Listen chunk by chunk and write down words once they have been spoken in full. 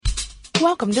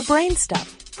Welcome to Brain Stuff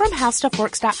from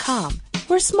HowStuffWorks.com,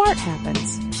 where smart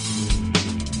happens.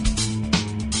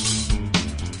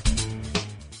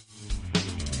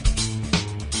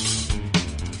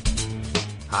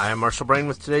 Hi, I'm Marshall Brain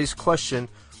with today's question.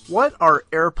 What are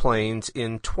airplanes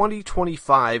in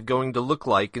 2025 going to look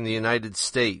like in the United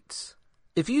States?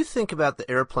 If you think about the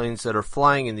airplanes that are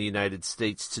flying in the United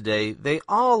States today, they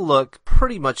all look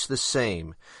pretty much the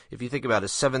same. If you think about a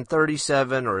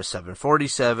 737 or a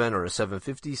 747 or a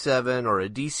 757 or a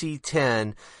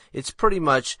DC-10, it's pretty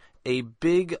much a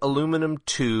big aluminum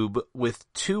tube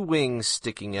with two wings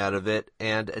sticking out of it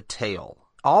and a tail.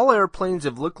 All airplanes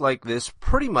have looked like this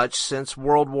pretty much since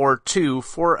World War II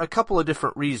for a couple of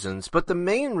different reasons, but the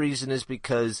main reason is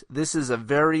because this is a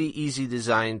very easy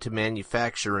design to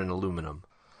manufacture in aluminum.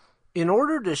 In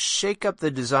order to shake up the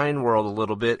design world a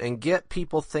little bit and get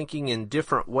people thinking in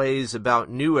different ways about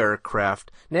new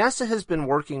aircraft, NASA has been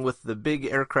working with the big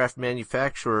aircraft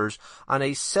manufacturers on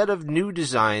a set of new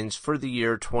designs for the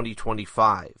year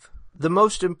 2025. The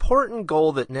most important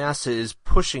goal that NASA is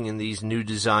pushing in these new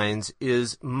designs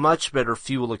is much better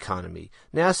fuel economy.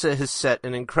 NASA has set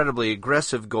an incredibly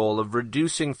aggressive goal of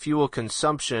reducing fuel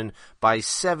consumption by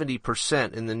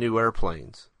 70% in the new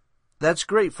airplanes. That's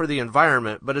great for the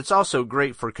environment, but it's also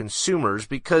great for consumers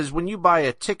because when you buy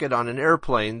a ticket on an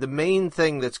airplane, the main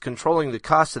thing that's controlling the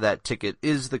cost of that ticket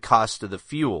is the cost of the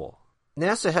fuel.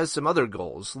 NASA has some other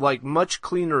goals, like much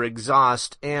cleaner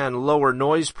exhaust and lower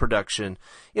noise production.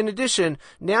 In addition,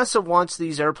 NASA wants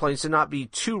these airplanes to not be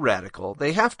too radical.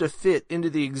 They have to fit into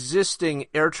the existing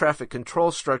air traffic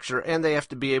control structure, and they have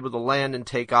to be able to land and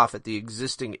take off at the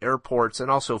existing airports and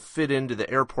also fit into the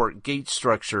airport gate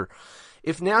structure.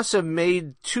 If NASA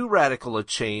made too radical a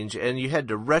change and you had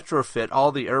to retrofit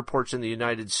all the airports in the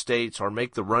United States or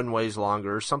make the runways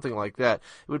longer or something like that,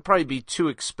 it would probably be too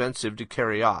expensive to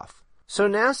carry off. So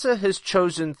NASA has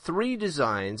chosen three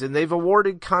designs, and they've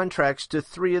awarded contracts to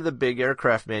three of the big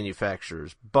aircraft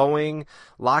manufacturers, Boeing,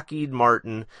 Lockheed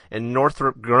Martin, and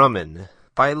Northrop Grumman.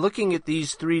 By looking at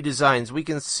these three designs, we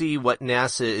can see what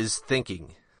NASA is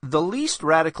thinking. The least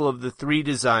radical of the three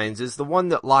designs is the one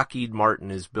that Lockheed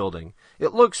Martin is building.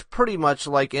 It looks pretty much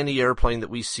like any airplane that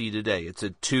we see today. It's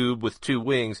a tube with two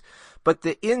wings, but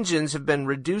the engines have been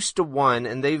reduced to one,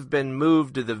 and they've been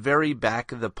moved to the very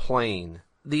back of the plane.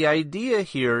 The idea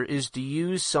here is to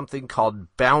use something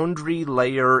called boundary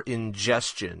layer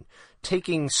ingestion,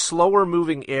 taking slower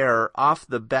moving air off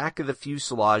the back of the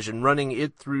fuselage and running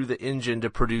it through the engine to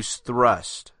produce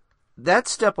thrust. That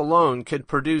step alone can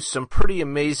produce some pretty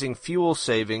amazing fuel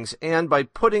savings, and by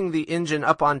putting the engine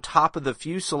up on top of the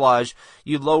fuselage,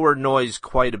 you lower noise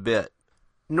quite a bit.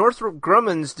 Northrop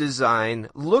Grumman's design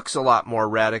looks a lot more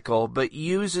radical, but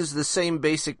uses the same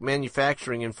basic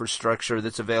manufacturing infrastructure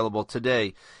that's available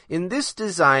today. In this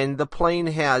design, the plane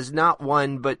has not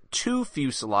one, but two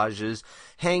fuselages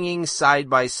hanging side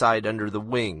by side under the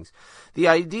wings. The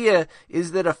idea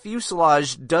is that a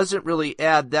fuselage doesn't really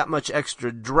add that much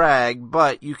extra drag,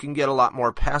 but you can get a lot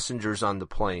more passengers on the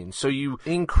plane. So you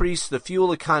increase the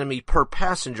fuel economy per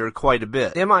passenger quite a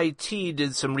bit. MIT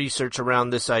did some research around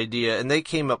this idea, and they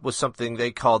came up with something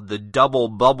they called the double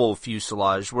bubble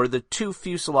fuselage, where the two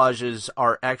fuselages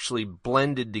are actually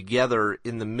blended together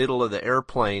in the middle of the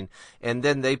airplane, and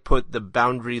then they put the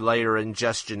boundary layer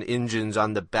ingestion engines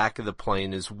on the back of the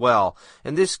plane as well.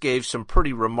 And this gave some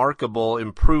pretty remarkable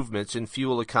improvements in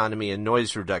fuel economy and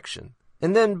noise reduction.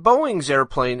 And then Boeing's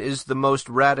airplane is the most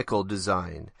radical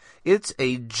design. It's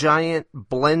a giant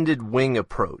blended wing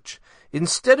approach.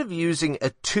 Instead of using a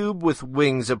tube with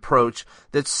wings approach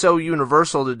that's so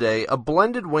universal today, a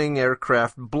blended wing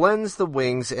aircraft blends the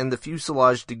wings and the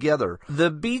fuselage together.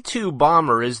 The B-2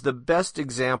 bomber is the best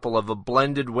example of a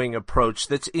blended wing approach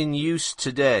that's in use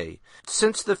today.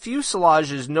 Since the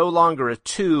fuselage is no longer a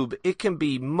tube, it can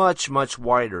be much, much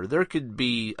wider. There could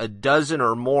be a dozen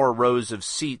or more rows of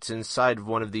seats inside of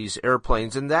one of these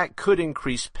airplanes, and that could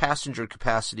increase passenger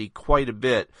capacity quite a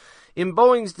bit. In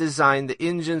Boeing's design, the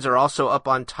engines are also up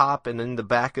on top and in the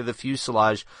back of the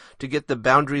fuselage to get the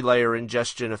boundary layer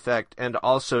ingestion effect and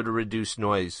also to reduce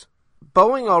noise.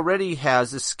 Boeing already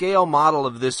has a scale model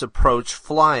of this approach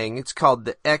flying. It's called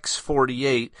the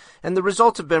X-48, and the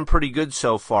results have been pretty good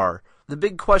so far. The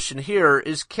big question here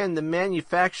is, can the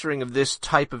manufacturing of this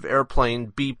type of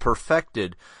airplane be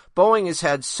perfected? Boeing has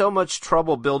had so much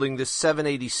trouble building this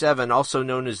 787, also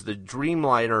known as the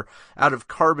Dreamliner, out of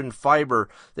carbon fiber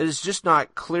that it's just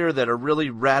not clear that a really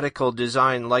radical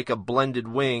design like a blended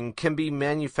wing can be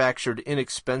manufactured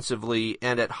inexpensively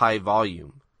and at high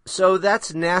volume. So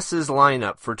that's NASA's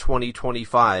lineup for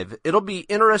 2025. It'll be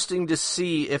interesting to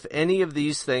see if any of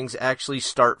these things actually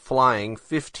start flying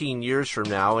 15 years from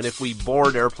now, and if we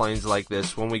board airplanes like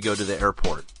this when we go to the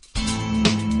airport.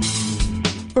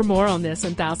 For more on this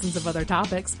and thousands of other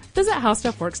topics, visit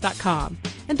HowStuffWorks.com.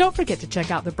 And don't forget to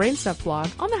check out the Brainstuff blog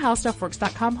on the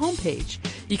HowStuffWorks.com homepage.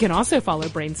 You can also follow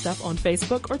Brainstuff on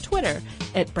Facebook or Twitter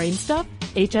at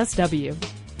BrainstuffHSW.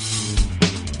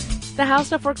 The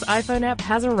HowStuffWorks iPhone app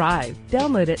has arrived.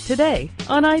 Download it today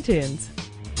on iTunes.